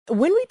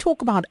When we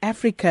talk about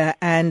Africa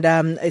and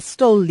is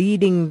still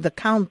leading the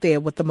count there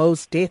with the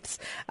most deaths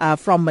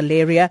from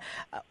malaria,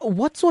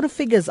 what sort of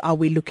figures are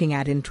we looking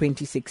at in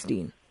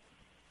 2016?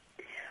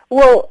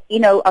 Well,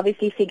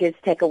 obviously figures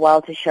take a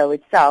while to show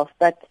itself,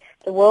 but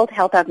the World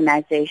Health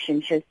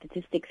Organization shows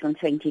statistics from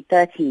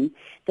 2013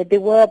 that there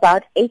were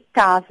about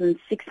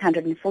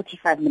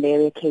 8,645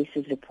 malaria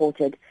cases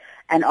reported,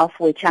 and of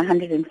which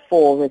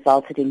 104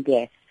 resulted in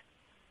death.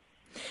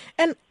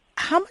 And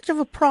how much of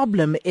a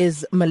problem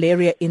is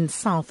malaria in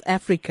South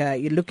Africa?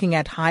 You're looking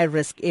at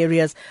high-risk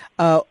areas.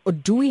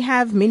 Do we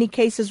have many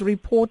cases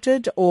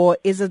reported, or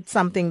is it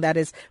something that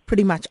is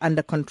pretty much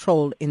under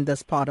control in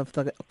this part of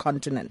the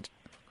continent?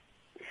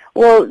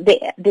 Well,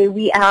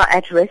 we are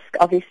at risk.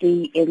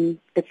 Obviously,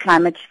 the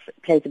climate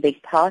plays a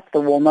big part.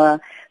 The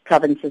warmer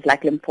provinces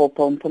like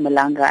Limpopo,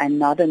 Mpumalanga, and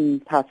northern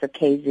parts of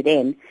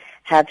KZN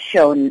have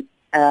shown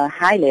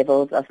high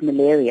levels of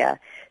malaria.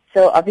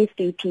 So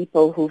obviously,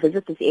 people who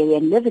visit this area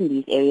and live in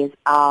these areas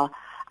are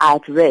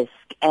at risk.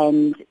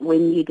 And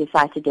when you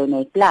decide to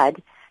donate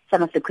blood,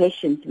 some of the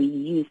questions we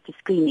use to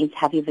screen is,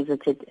 have you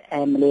visited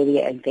a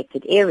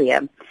malaria-infected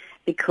area?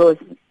 Because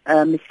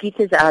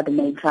mosquitoes are the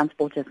main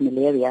transporter of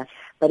malaria,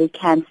 but it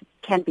can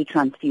be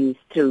transfused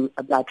through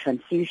a blood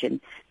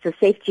transfusion. So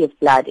safety of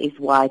blood is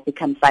why it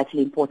becomes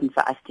vitally important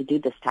for us to do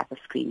this type of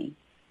screening.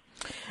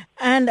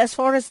 And as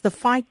far as the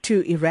fight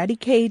to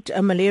eradicate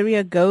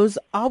malaria goes,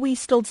 are we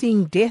still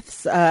seeing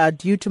deaths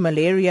due to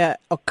malaria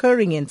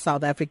occurring in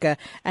South Africa?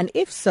 And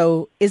if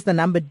so, is the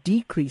number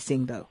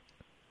decreasing though?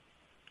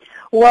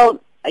 Well,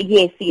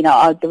 yes,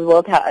 the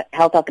World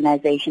Health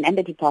Organization and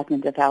the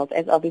Department of Health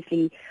has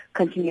obviously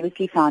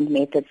continuously found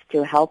methods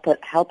to help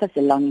us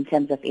along in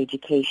terms of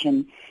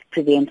education,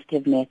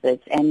 preventative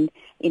methods. And,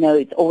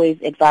 it's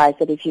always advised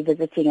that if you're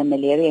visiting a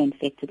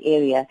malaria-infected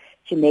area,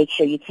 to make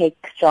sure you take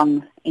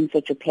strong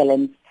insect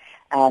repellents,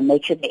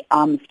 make sure there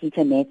are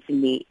mosquito nets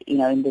in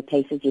the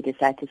places you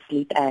decide to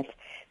sleep at,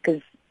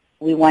 because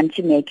we want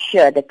to make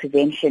sure that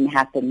prevention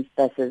happens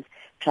versus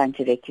trying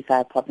to rectify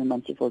a problem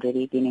once you've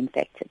already been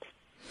infected.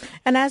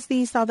 And as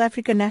the South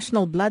African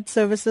National Blood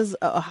Services,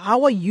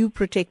 how are you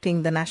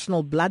protecting the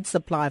national blood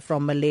supply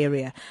from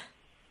malaria?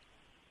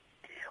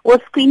 Well,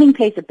 screening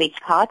plays a big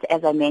part.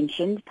 As I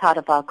mentioned, part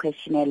of our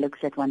questionnaire looks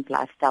at one's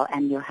lifestyle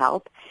and your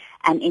health.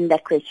 And in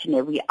that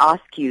questionnaire, we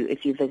ask you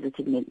if you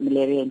visited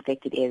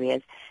malaria-infected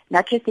areas,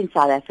 not just in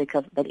South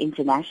Africa, but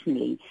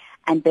internationally.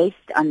 And based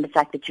on the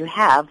fact that you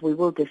have, we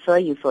will defer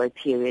you for a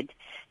period.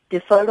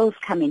 Deferrals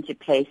come into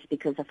place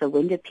because of a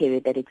window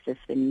period that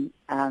exists when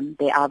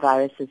there are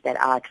viruses that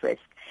are at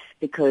risk,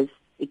 because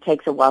it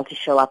takes a while to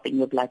show up in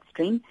your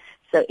bloodstream.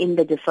 So in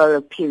the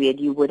deferral period,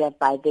 you would have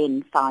by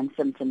then found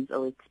symptoms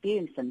or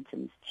experienced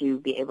symptoms to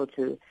be able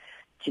to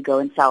go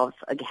and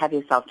have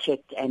yourself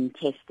checked and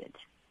tested.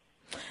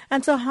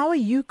 And so how are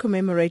you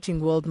commemorating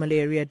World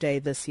Malaria Day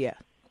this year?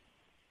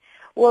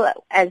 Well,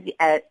 as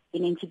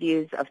in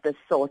interviews of this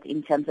sort,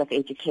 in terms of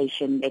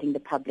education, letting the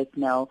public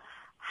know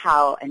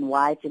how and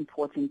why it's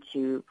important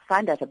to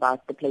find out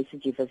about the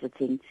places you're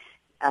visiting,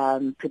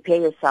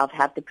 prepare yourself,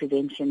 have the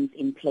preventions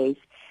in place,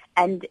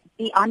 and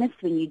be honest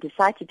when you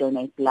decide to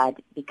donate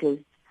blood, because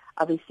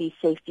obviously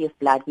safety of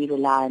blood, we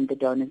rely on the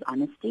donor's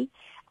honesty,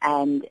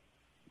 and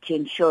to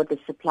ensure the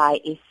supply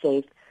is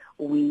safe,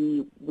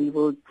 we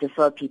will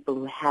defer people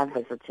who have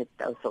visited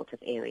those sort of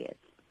areas.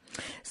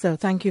 So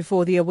thank you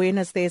for the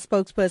awareness there.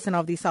 Spokesperson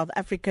of the South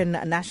African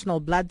National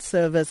Blood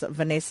Service,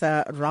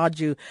 Vanessa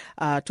Raju,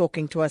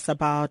 talking to us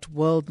about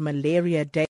World Malaria Day.